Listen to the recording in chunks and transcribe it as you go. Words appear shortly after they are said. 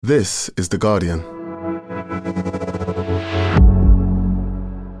This is The Guardian.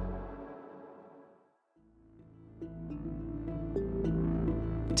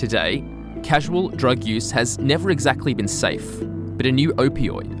 Today, casual drug use has never exactly been safe, but a new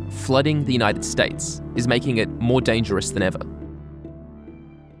opioid flooding the United States is making it more dangerous than ever.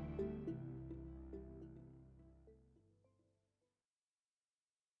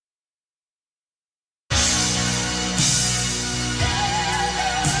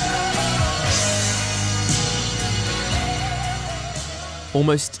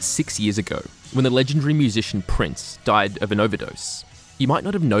 Almost 6 years ago, when the legendary musician Prince died of an overdose, you might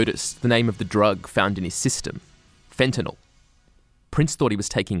not have noticed the name of the drug found in his system, fentanyl. Prince thought he was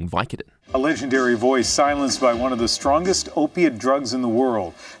taking Vicodin. A legendary voice silenced by one of the strongest opiate drugs in the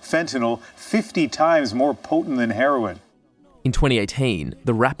world, fentanyl, 50 times more potent than heroin. In 2018,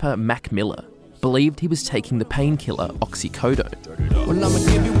 the rapper Mac Miller believed he was taking the painkiller oxycodone. Well, I'ma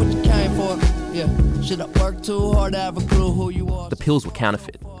give you what you came for. Yeah, should I work too hard to have a clue who you are? The pills were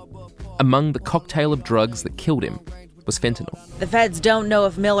counterfeit. Among the cocktail of drugs that killed him was fentanyl. The feds don't know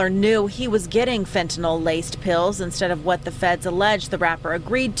if Miller knew he was getting fentanyl-laced pills instead of what the feds allege the rapper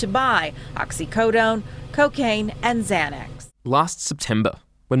agreed to buy: oxycodone, cocaine, and Xanax. Last September,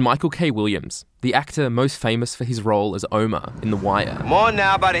 when Michael K. Williams, the actor most famous for his role as Omar in The Wire, Come on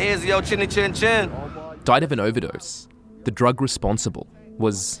now, by the heads of your chinny chin chin, died of an overdose, the drug responsible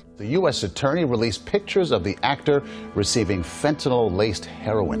was... The U.S. attorney released pictures of the actor receiving fentanyl-laced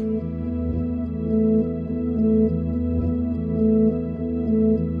heroin.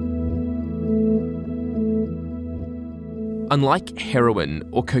 Unlike heroin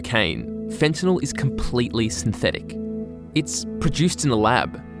or cocaine, fentanyl is completely synthetic. It's produced in a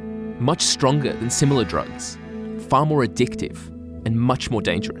lab, much stronger than similar drugs, far more addictive, and much more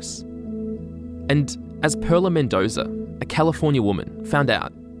dangerous. And as Perla Mendoza, a California woman, found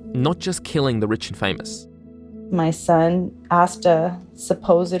out, not just killing the rich and famous. My son asked a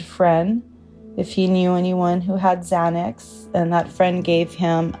supposed friend if he knew anyone who had Xanax, and that friend gave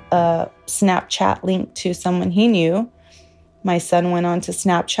him a Snapchat link to someone he knew. My son went on to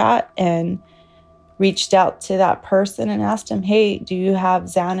Snapchat and reached out to that person and asked him, hey, do you have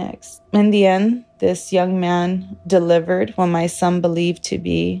Xanax? In the end, this young man delivered what my son believed to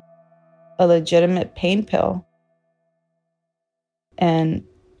be a legitimate pain pill. And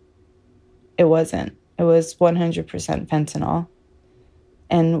it wasn't. It was 100% fentanyl.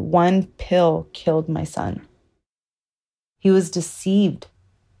 And one pill killed my son. He was deceived.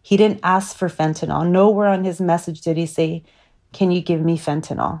 He didn't ask for fentanyl. Nowhere on his message did he say, can you give me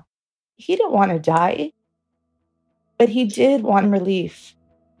fentanyl? He didn't want to die, but he did want relief.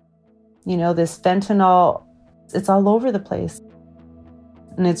 You know, this fentanyl, it's all over the place.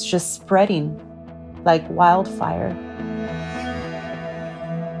 And it's just spreading like wildfire.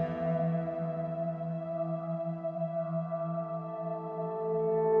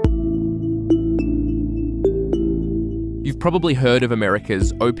 You've probably heard of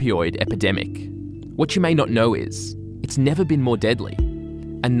America's opioid epidemic. What you may not know is, it's never been more deadly.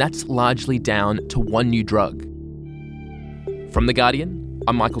 And that's largely down to one new drug. From The Guardian,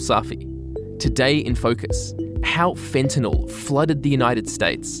 I'm Michael Safi. Today in Focus, how fentanyl flooded the United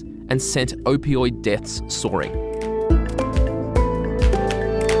States and sent opioid deaths soaring.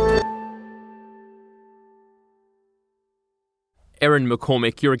 Erin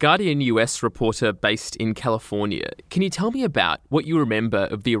McCormick, you're a Guardian US reporter based in California. Can you tell me about what you remember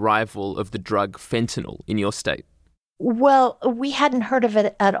of the arrival of the drug fentanyl in your state? Well, we hadn't heard of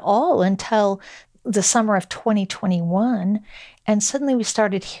it at all until the summer of 2021. And suddenly we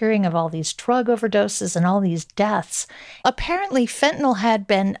started hearing of all these drug overdoses and all these deaths. Apparently, fentanyl had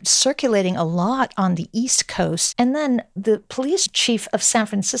been circulating a lot on the East Coast. And then the police chief of San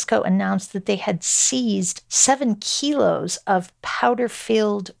Francisco announced that they had seized 7 kilos of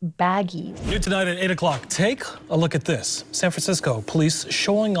powder-filled baggies. New tonight at 8 o'clock. Take a look at this. San Francisco police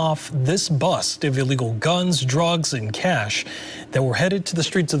showing off this bust of illegal guns, drugs, and cash that were headed to the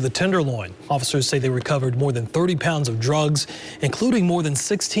streets of the Tenderloin. Officers say they recovered more than 30 pounds of drugs, including more than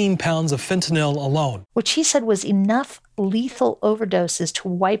 16 pounds of fentanyl alone. Which he said was enough lethal overdoses to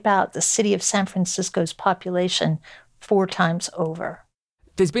wipe out the city of San Francisco's population 4 times over.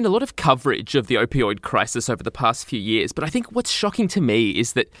 There's been a lot of coverage of the opioid crisis over the past few years, but I think what's shocking to me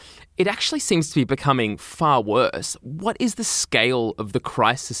is that it actually seems to be becoming far worse. What is the scale of the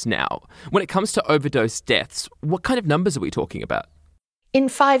crisis now? When it comes to overdose deaths, what kind of numbers are we talking about? In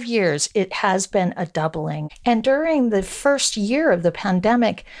 5 years, it has been a doubling. And during the first year of the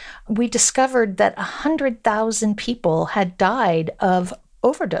pandemic, we discovered that 100,000 people had died of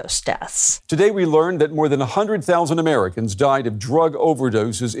overdose deaths. Today we learned that more than 100,000 Americans died of drug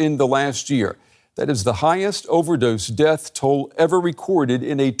overdoses in the last year. That is the highest overdose death toll ever recorded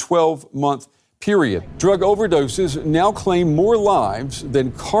in a 12-month period. Drug overdoses now claim more lives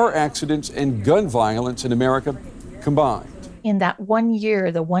than car accidents and gun violence in America combined. In that 1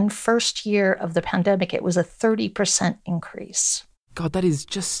 year, the first year of the pandemic, it was a 30% increase. God, that is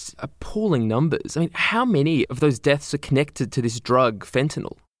just appalling numbers. I mean, how many of those deaths are connected to this drug,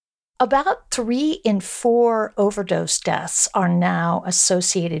 fentanyl? About 3 in 4 overdose deaths are now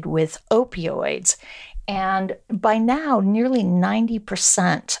associated with opioids. And by now, nearly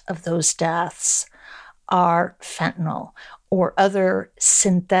 90% of those deaths are fentanyl or other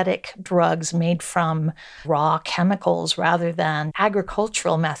synthetic drugs made from raw chemicals rather than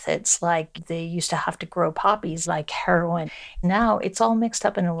agricultural methods like they used to have to grow poppies like heroin. Now it's all mixed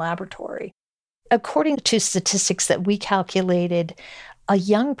up in a laboratory. According to statistics that we calculated, a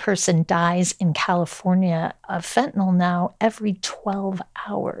young person dies in California of fentanyl now every 12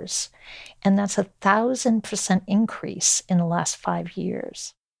 hours. And that's 1,000% increase in the last 5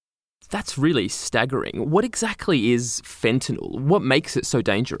 years. That's really staggering. What exactly is fentanyl? What makes it so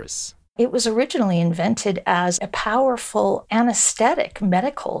dangerous? It was originally invented as a powerful anesthetic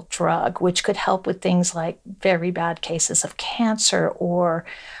medical drug, which could help with things like very bad cases of cancer or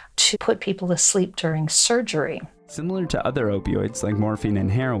to put people to sleep during surgery. Similar to other opioids like morphine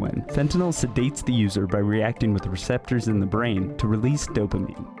and heroin, fentanyl sedates the user by reacting with receptors in the brain to release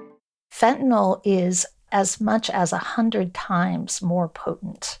dopamine. Fentanyl is as much as 100 times more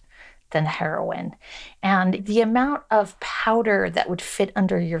potent than heroin. And the amount of powder that would fit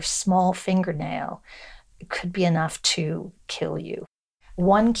under your small fingernail could be enough to kill you.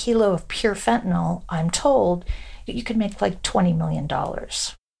 1 kilo of pure fentanyl, I'm told, you could make like $20 million.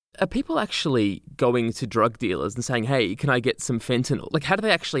 Are people actually going to drug dealers and saying, hey, can I get some fentanyl? Like, how do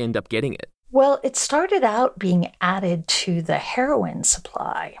they actually end up getting it? Well, it started out being added to the heroin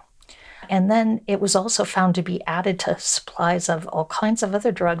supply. And then it was also found to be added to supplies of all kinds of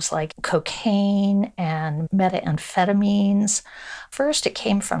other drugs like cocaine and methamphetamines. First, it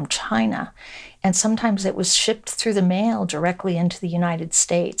came from China, and sometimes it was shipped through the mail directly into the United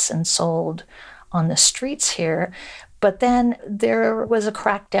States and sold on the streets here. But then there was a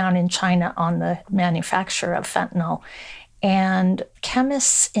crackdown in China on the manufacture of fentanyl, and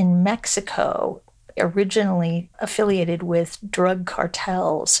chemists in Mexico, originally affiliated with drug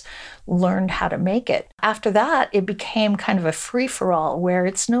cartels, learned how to make it. After that, it became kind of a free-for-all where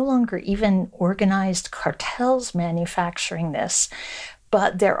it's no longer even organized cartels manufacturing this,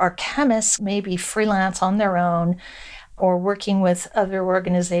 but there are chemists, maybe freelance on their own or working with other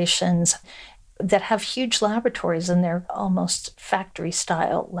organizations that have huge laboratories, and they're almost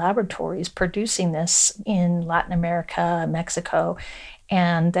factory-style laboratories producing this in Latin America, Mexico,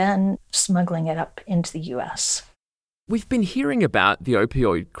 and then smuggling it up into the U.S. We've been hearing about the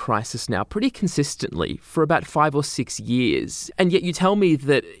opioid crisis now pretty consistently for about 5 or 6 years, and yet you tell me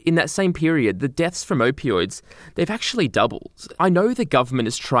that in that same period, the deaths from opioids, they've actually doubled. I know the government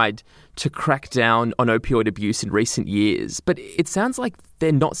has tried to crack down on opioid abuse in recent years, but it sounds like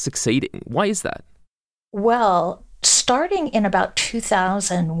they're not succeeding. Why is that? Well, starting in about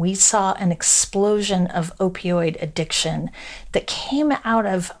 2000, we saw an explosion of opioid addiction that came out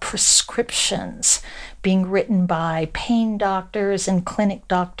of prescriptions being written by pain doctors and clinic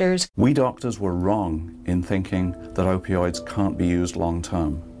doctors. We doctors were wrong in thinking that opioids can't be used long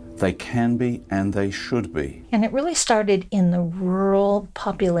term. They can be and they should be. And it really started in the rural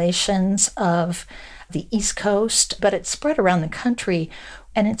populations of the East Coast, but it spread around the country.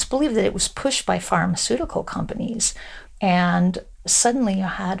 And it's believed that it was pushed by pharmaceutical companies. And suddenly you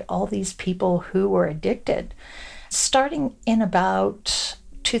had all these people who were addicted. Starting in about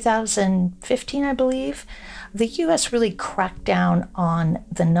 2015, I believe, the U.S. really cracked down on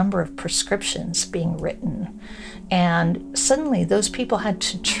the number of prescriptions being written. And suddenly those people had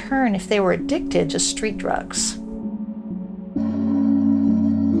to turn, if they were addicted, to street drugs.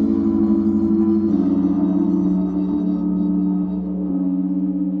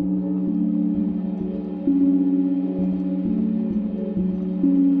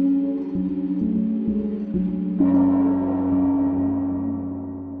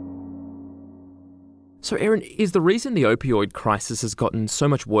 So, Erin, is the reason the opioid crisis has gotten so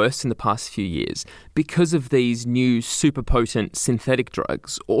much worse in the past few years because of these new super potent synthetic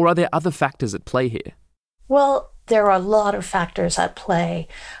drugs, or are there other factors at play here? Well, There are a lot of factors at play.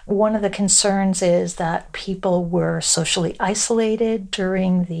 One of the concerns is that people were socially isolated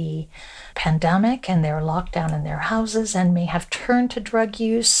during the pandemic and they were locked down in their houses and may have turned to drug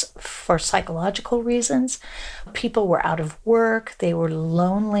use for psychological reasons. People were out of work, they were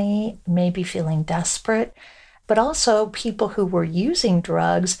lonely, maybe feeling desperate, but also people who were using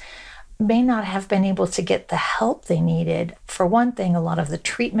drugs may not have been able to get the help they needed. For one thing, a lot of the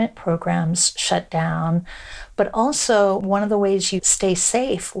treatment programs shut down, but also one of the ways you stay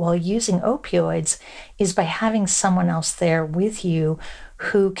safe while using opioids is by having someone else there with you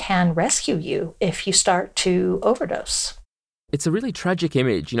who can rescue you if you start to overdose. It's a really tragic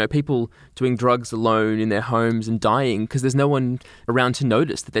image, people doing drugs alone in their homes and dying because there's no one around to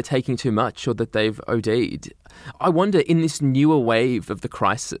notice that they're taking too much or that they've OD'd. I wonder, in this newer wave of the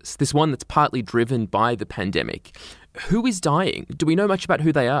crisis, this one that's partly driven by the pandemic, who is dying? Do we know much about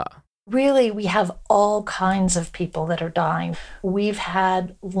who they are? Really, we have all kinds of people that are dying. We've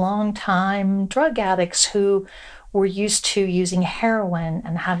had long-time drug addicts who were used to using heroin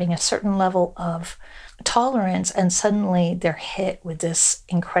and having a certain level of tolerance, and suddenly they're hit with this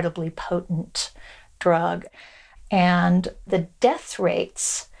incredibly potent drug. And the death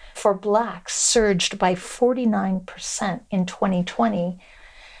rates for Blacks surged by 49% in 2020.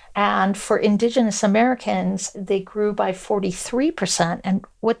 And for Indigenous Americans, they grew by 43%. And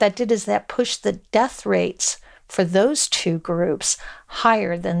what that did is that pushed the death rates for those two groups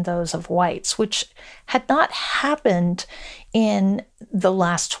higher than those of whites, which had not happened in the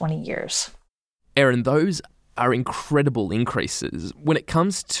last 20 years. Erin, those are incredible increases. When it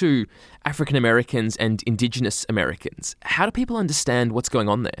comes to African Americans and Indigenous Americans, how do people understand what's going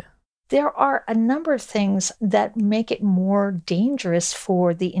on there? There are a number of things that make it more dangerous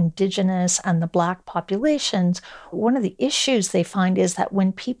for the Indigenous and the Black populations. One of the issues they find is that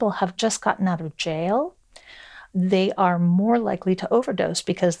when people have just gotten out of jail, they are more likely to overdose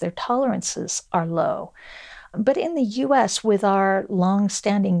because their tolerances are low. But in the U.S., with our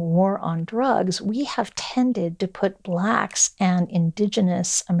long-standing war on drugs, we have tended to put Blacks and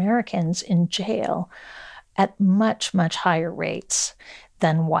Indigenous Americans in jail at much, much higher rates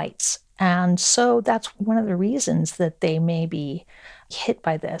than whites. And so that's one of the reasons that they may be hit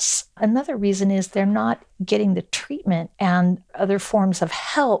by this. Another reason is they're not getting the treatment and other forms of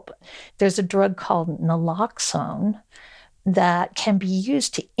help. There's a drug called naloxone that can be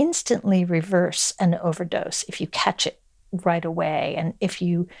used to instantly reverse an overdose if you catch it right away. And if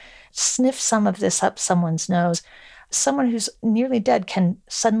you sniff some of this up someone's nose, someone who's nearly dead can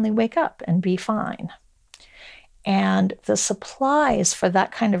suddenly wake up and be fine. And the supplies for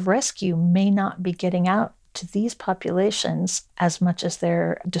that kind of rescue may not be getting out to these populations as much as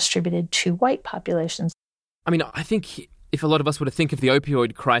they're distributed to white populations. I mean, I think if a lot of us were to think of the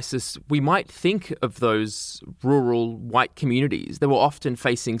opioid crisis, we might think of those rural white communities that were often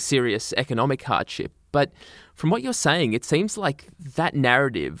facing serious economic hardship. But from what you're saying, it seems like that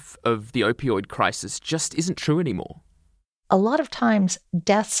narrative of the opioid crisis just isn't true anymore. A lot of times,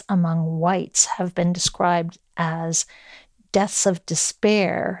 deaths among whites have been described as deaths of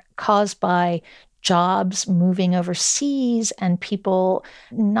despair caused by jobs moving overseas and people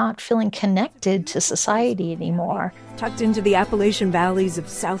not feeling connected to society anymore. Tucked into the Appalachian valleys of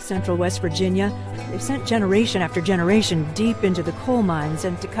south central West Virginia, they've sent generation after generation deep into the coal mines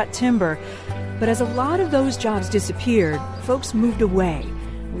and to cut timber. But as a lot of those jobs disappeared, folks moved away.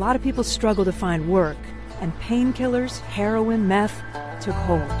 A lot of people struggled to find work, and painkillers, heroin, meth took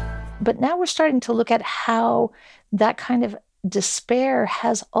hold. But now we're starting to look at how that kind of despair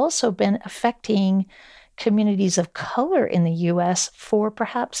has also been affecting communities of color in the U.S. for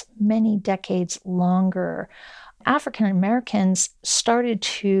perhaps many decades longer. African Americans started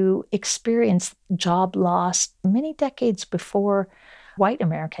to experience job loss many decades before white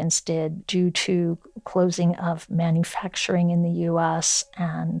Americans did due to closing of manufacturing in the U.S.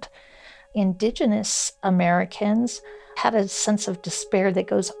 And Indigenous Americans had a sense of despair that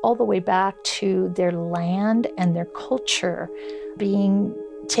goes all the way back to their land and their culture being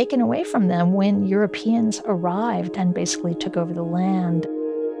taken away from them when Europeans arrived and basically took over the land.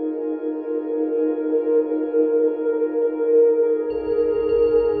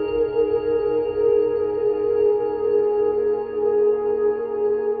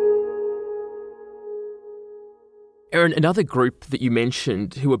 Erin, another group that you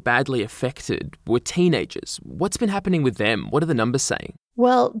mentioned who were badly affected were teenagers. What's been happening with them? What are the numbers saying?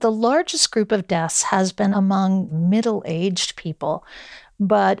 Well, the largest group of deaths has been among middle-aged people,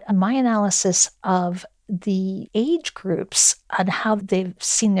 but my analysis of the age groups and how they've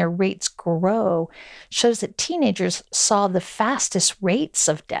seen their rates grow shows that teenagers saw the fastest rates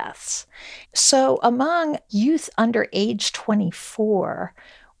of deaths. So among youth under age 24,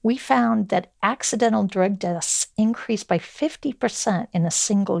 we found that accidental drug deaths increased by 50% in a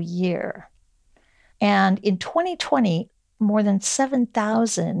single year. And in 2020, more than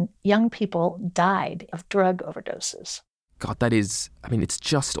 7,000 young people died of drug overdoses. God, that is, it's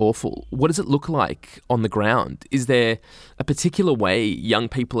just awful. What does it look like on the ground? Is there a particular way young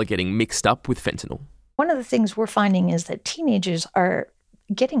people are getting mixed up with fentanyl? One of the things we're finding is that teenagers are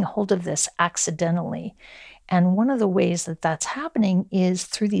getting a hold of this accidentally. And one of the ways that that's happening is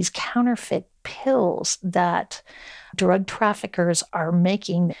through these counterfeit pills that drug traffickers are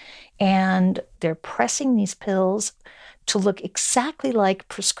making. And they're pressing these pills to look exactly like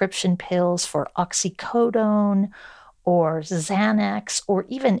prescription pills for oxycodone or Xanax or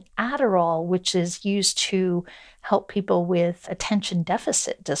even Adderall, which is used to help people with attention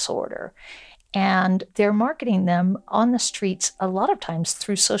deficit disorder. And they're marketing them on the streets a lot of times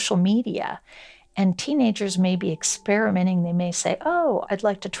through social media. And teenagers may be experimenting. They may say, oh, I'd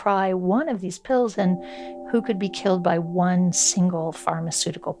like to try one of these pills, and who could be killed by one single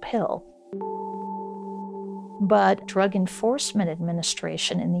pharmaceutical pill? But Drug Enforcement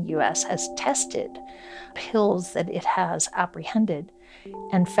Administration in the U.S. has tested pills that it has apprehended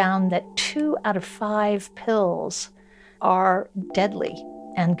and found that 2 out of 5 pills are deadly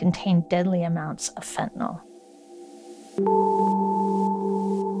and contain deadly amounts of fentanyl.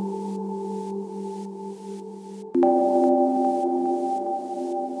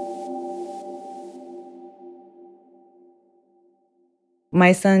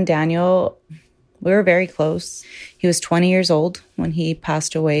 My son, Daniel, we were very close. He was 20 years old when he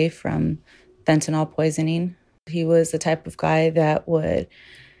passed away from fentanyl poisoning. He was the type of guy that would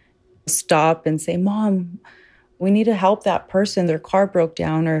stop and say, Mom, we need to help that person. Their car broke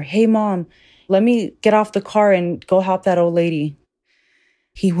down. Or, hey, Mom, let me get off the car and go help that old lady.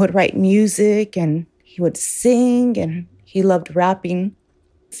 He would write music and he would sing and he loved rapping.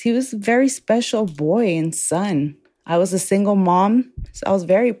 He was a very special boy and son. I was a single mom, so I was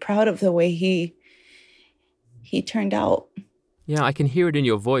very proud of the way he turned out. Yeah, I can hear it in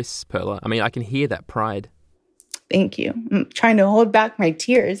your voice, Perla. I can hear that pride. Thank you. I'm trying to hold back my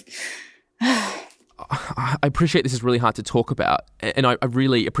tears. I appreciate this is really hard to talk about, and I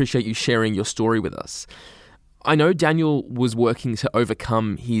really appreciate you sharing your story with us. I know Daniel was working to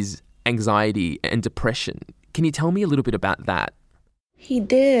overcome his anxiety and depression. Can you tell me a little bit about that? He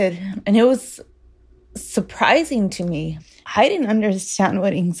did, and it was surprising to me. I didn't understand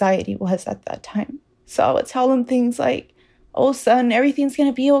what anxiety was at that time. So I would tell him things like, oh, son, everything's going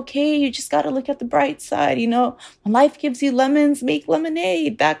to be okay. You just got to look at the bright side. When life gives you lemons, make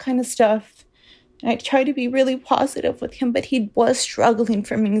lemonade, that kind of stuff. And I tried to be really positive with him, but he was struggling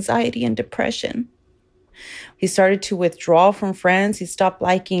from anxiety and depression. He started to withdraw from friends. He stopped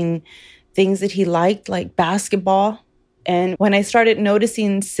liking things that he liked, like basketball. And when I started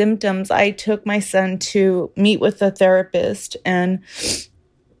noticing symptoms, I took my son to meet with a therapist, and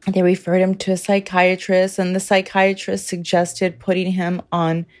they referred him to a psychiatrist, and the psychiatrist suggested putting him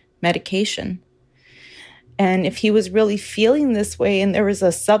on medication. And if he was really feeling this way and there was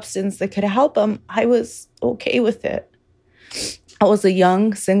a substance that could help him, I was okay with it. I was a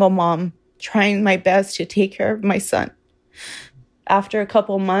young single mom trying my best to take care of my son. After a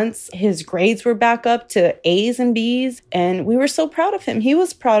couple months, his grades were back up to A's and B's, and we were so proud of him. He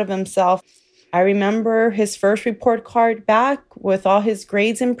was proud of himself. I remember his first report card back with all his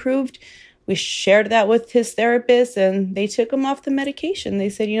grades improved. We shared that with his therapist, and they took him off the medication. They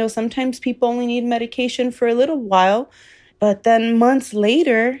said, sometimes people only need medication for a little while, but then months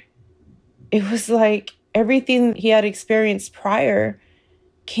later, it was like everything he had experienced prior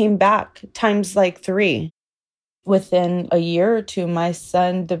came back times like 3. Within a year or 2, my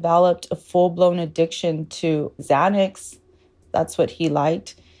son developed a full-blown addiction to Xanax. That's what he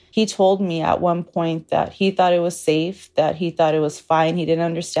liked. He told me at one point that he thought it was safe, that he thought it was fine. He didn't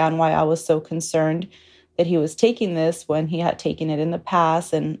understand why I was so concerned that he was taking this when he had taken it in the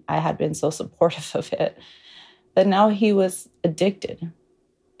past, and I had been so supportive of it. But now he was addicted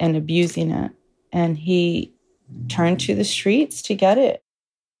and abusing it, and he turned to the streets to get it.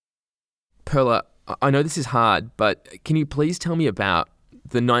 Perla, I know this is hard, but can you please tell me about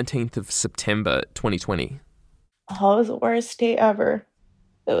the 19th of September 2020? Oh, it was the worst day ever.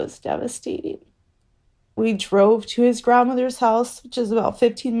 It was devastating. We drove to his grandmother's house, which is about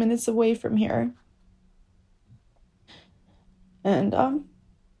 15 minutes away from here. And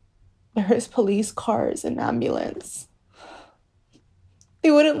there was police cars and ambulance.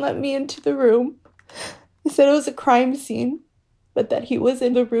 They wouldn't let me into the room. He said it was a crime scene, but that he was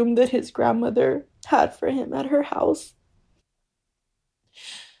in the room that his grandmother had for him at her house.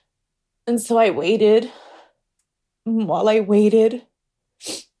 And so I waited. While I waited,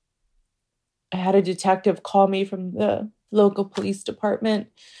 I had a detective call me from the local police department,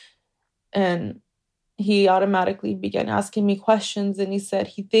 and he automatically began asking me questions, and he said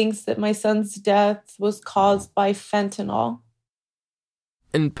he thinks that my son's death was caused by fentanyl.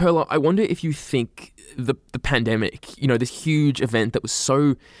 And Perla, I wonder if you think the pandemic, this huge event that was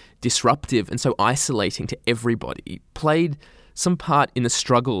so disruptive and so isolating to everybody, played some part in the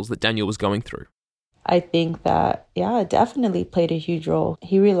struggles that Daniel was going through. I think that, it definitely played a huge role.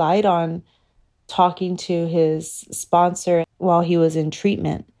 He relied on talking to his sponsor while he was in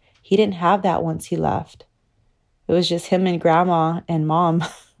treatment. He didn't have that once he left. It was just him and grandma and mom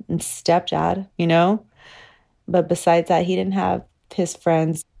and stepdad, But besides that, he didn't have his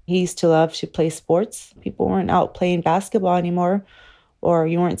friends. He used to love to play sports. People weren't out playing basketball anymore, or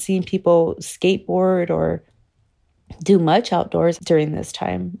you weren't seeing people skateboard or do much outdoors during this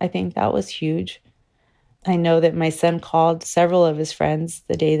time. I think that was huge. I know that my son called several of his friends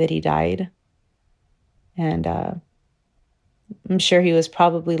the day that he died. And I'm sure he was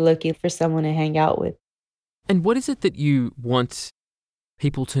probably looking for someone to hang out with. And what is it that you want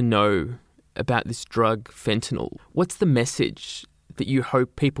people to know about this drug, fentanyl? What's the message that you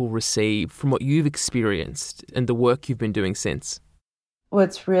hope people receive from what you've experienced and the work you've been doing since?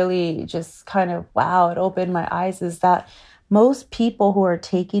 What's really just kind of, it opened my eyes, is that most people who are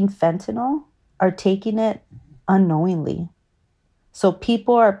taking fentanyl are taking it unknowingly. So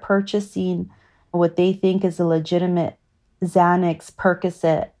people are purchasing what they think is a legitimate Xanax,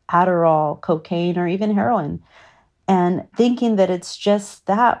 Percocet, Adderall, cocaine, or even heroin, and thinking that it's just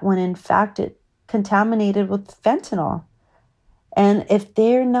that, when in fact it contaminated with fentanyl. And if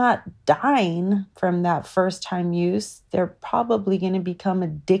they're not dying from that first time use, they're probably going to become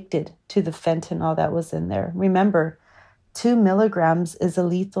addicted to the fentanyl that was in there. Remember, 2 milligrams is a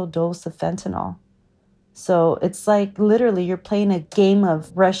lethal dose of fentanyl. So it's like literally you're playing a game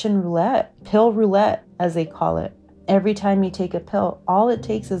of Russian roulette, pill roulette, as they call it. Every time you take a pill, all it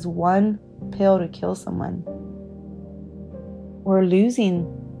takes is one pill to kill someone. We're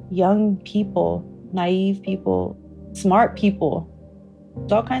losing young people, naive people, smart people,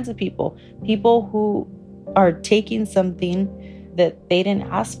 all kinds of people who are taking something that they didn't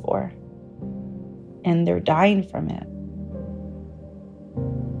ask for, and they're dying from it.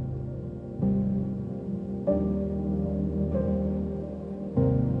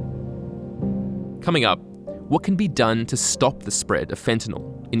 Coming up, what can be done to stop the spread of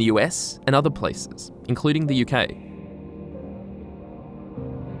fentanyl in the US and other places, including the UK?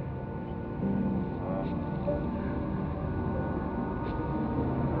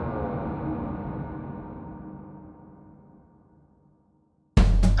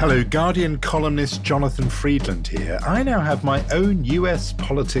 Hello, Guardian columnist Jonathan Freedland here. I now have my own US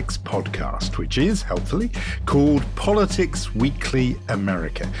politics podcast, which is, helpfully, called Politics Weekly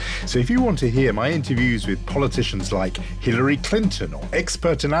America. So if you want to hear my interviews with politicians like Hillary Clinton, or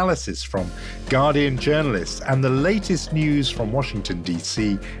expert analysis from Guardian journalists, and the latest news from Washington,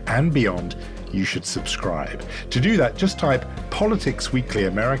 D.C. and beyond, you should subscribe. To do that, just type Politics Weekly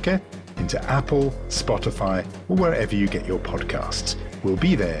America into Apple, Spotify, or wherever you get your podcasts. We'll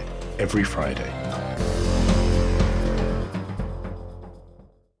be there every Friday.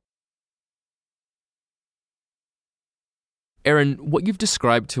 Erin, what you've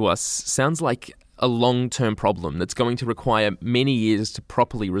described to us sounds like a long-term problem that's going to require many years to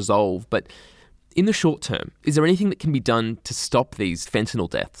properly resolve. But in the short term, is there anything that can be done to stop these fentanyl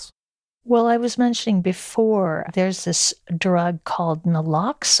deaths? Well, I was mentioning before, there's this drug called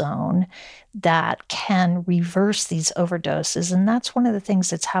naloxone that can reverse these overdoses. And that's one of the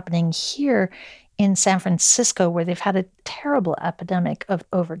things that's happening here in San Francisco, where they've had a terrible epidemic of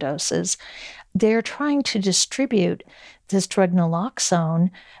overdoses. They're trying to distribute this drug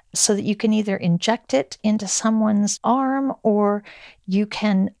naloxone so that you can either inject it into someone's arm or you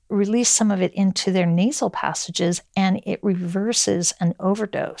can release some of it into their nasal passages and it reverses an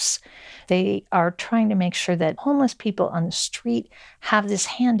overdose. They are trying to make sure that homeless people on the street have this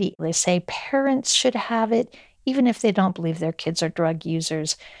handy. They say parents should have it, even if they don't believe their kids are drug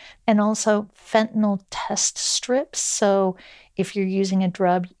users. And also fentanyl test strips. So if you're using a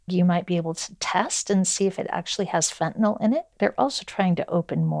drug, you might be able to test and see if it actually has fentanyl in it. They're also trying to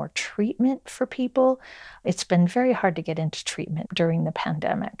open more treatment for people. It's been very hard to get into treatment during the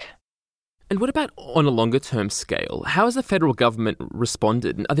pandemic. And what about on a longer term scale? How has the federal government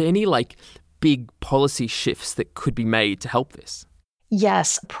responded? And are there any big policy shifts that could be made to help this?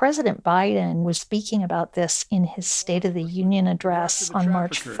 Yes, President Biden was speaking about this in his State of the Union address on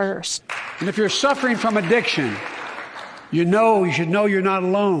March 1st. And if you're suffering from addiction, you should know you're not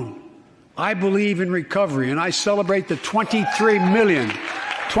alone. I believe in recovery, and I celebrate the 23 million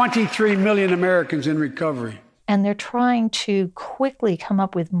Americans in recovery. And they're trying to quickly come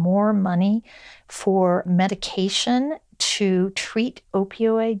up with more money for medication to treat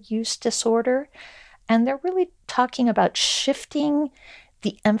opioid use disorder. And they're really talking about shifting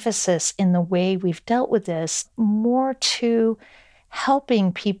the emphasis in the way we've dealt with this more to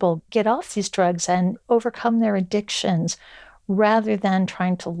helping people get off these drugs and overcome their addictions rather than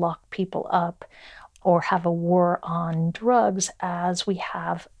trying to lock people up or have a war on drugs as we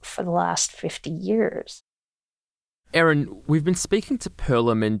have for the last 50 years. Erin, we've been speaking to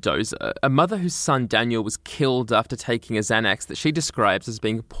Perla Mendoza, a mother whose son Daniel was killed after taking a Xanax that she describes as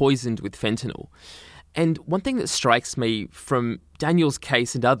being poisoned with fentanyl. And one thing that strikes me from Daniel's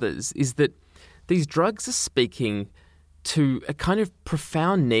case and others is that these drugs are speaking to a kind of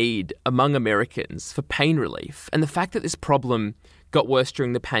profound need among Americans for pain relief. And the fact that this problem got worse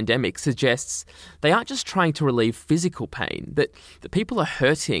during the pandemic suggests they aren't just trying to relieve physical pain, that people are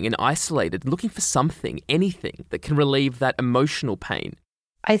hurting and isolated, looking for something, anything that can relieve that emotional pain.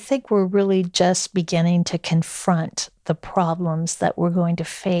 I think we're really just beginning to confront the problems that we're going to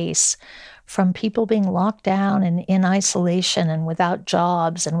face from people being locked down and in isolation and without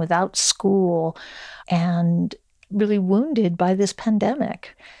jobs and without school and really wounded by this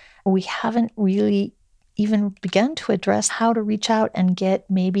pandemic. We haven't really even begun to address how to reach out and get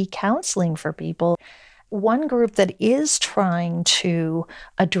maybe counseling for people. One group that is trying to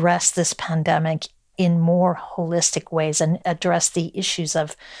address this pandemic in more holistic ways and address the issues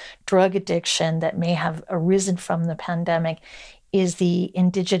of drug addiction that may have arisen from the pandemic is the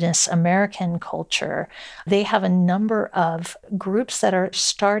Indigenous American culture. They have a number of groups that are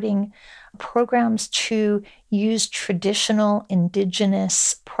starting programs to use traditional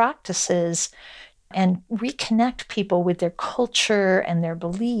Indigenous practices and reconnect people with their culture and their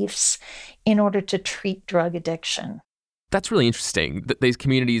beliefs in order to treat drug addiction. That's really interesting that these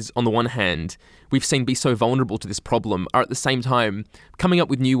communities, on the one hand, we've seen be so vulnerable to this problem, are at the same time coming up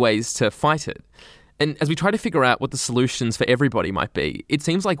with new ways to fight it. And as we try to figure out what the solutions for everybody might be, it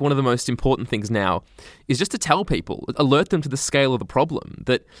seems like one of the most important things now is just to tell people, alert them to the scale of the problem,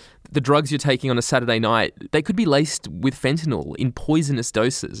 that the drugs you're taking on a Saturday night, they could be laced with fentanyl in poisonous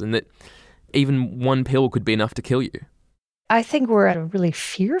doses, and that even one pill could be enough to kill you. I think we're at a really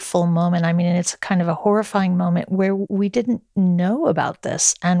fearful moment. I mean, it's kind of a horrifying moment where we didn't know about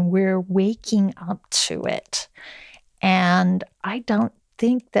this and we're waking up to it. And I don't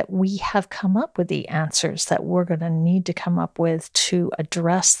think that we have come up with the answers that we're going to need to come up with to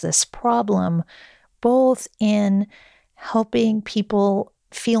address this problem, both in helping people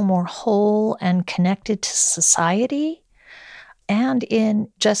feel more whole and connected to society, and in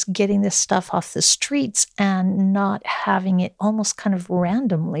just getting this stuff off the streets and not having it almost kind of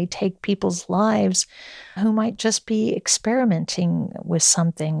randomly take people's lives who might just be experimenting with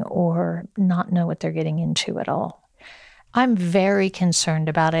something or not know what they're getting into at all. I'm very concerned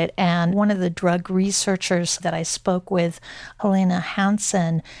about it. And one of the drug researchers that I spoke with, Helena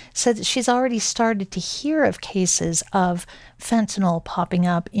Hansen, said that she's already started to hear of cases of fentanyl popping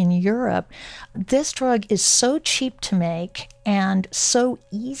up in Europe. This drug is so cheap to make and so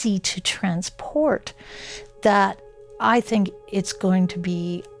easy to transport that I think it's going to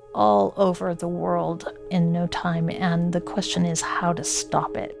be all over the world in no time. And the question is how to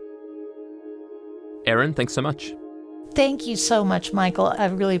stop it. Erin, thanks so much. Thank you so much, Michael. I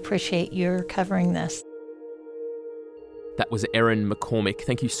really appreciate your covering this. That was Erin McCormick.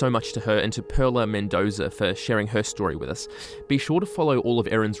 Thank you so much to her and to Perla Mendoza for sharing her story with us. Be sure to follow all of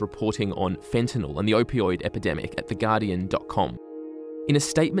Erin's reporting on fentanyl and the opioid epidemic at theguardian.com. In a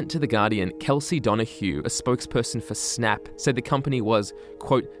statement to The Guardian, Kelsey Donahue, a spokesperson for Snap, said the company was,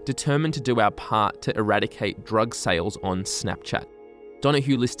 quote, determined to do our part to eradicate drug sales on Snapchat.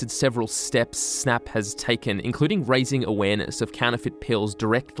 Donahue listed several steps Snap has taken, including raising awareness of counterfeit pills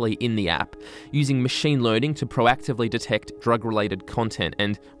directly in the app, using machine learning to proactively detect drug-related content,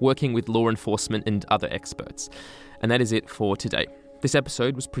 and working with law enforcement and other experts. And that is it for today. This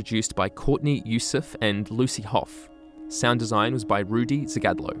episode was produced by Courtney Youssef and Lucy Hoff. Sound design was by Rudy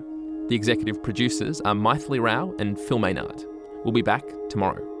Zagadlo. The executive producers are Maithili Rao and Phil Maynard. We'll be back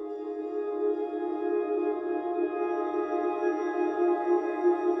tomorrow.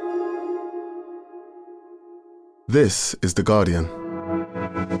 This is The Guardian.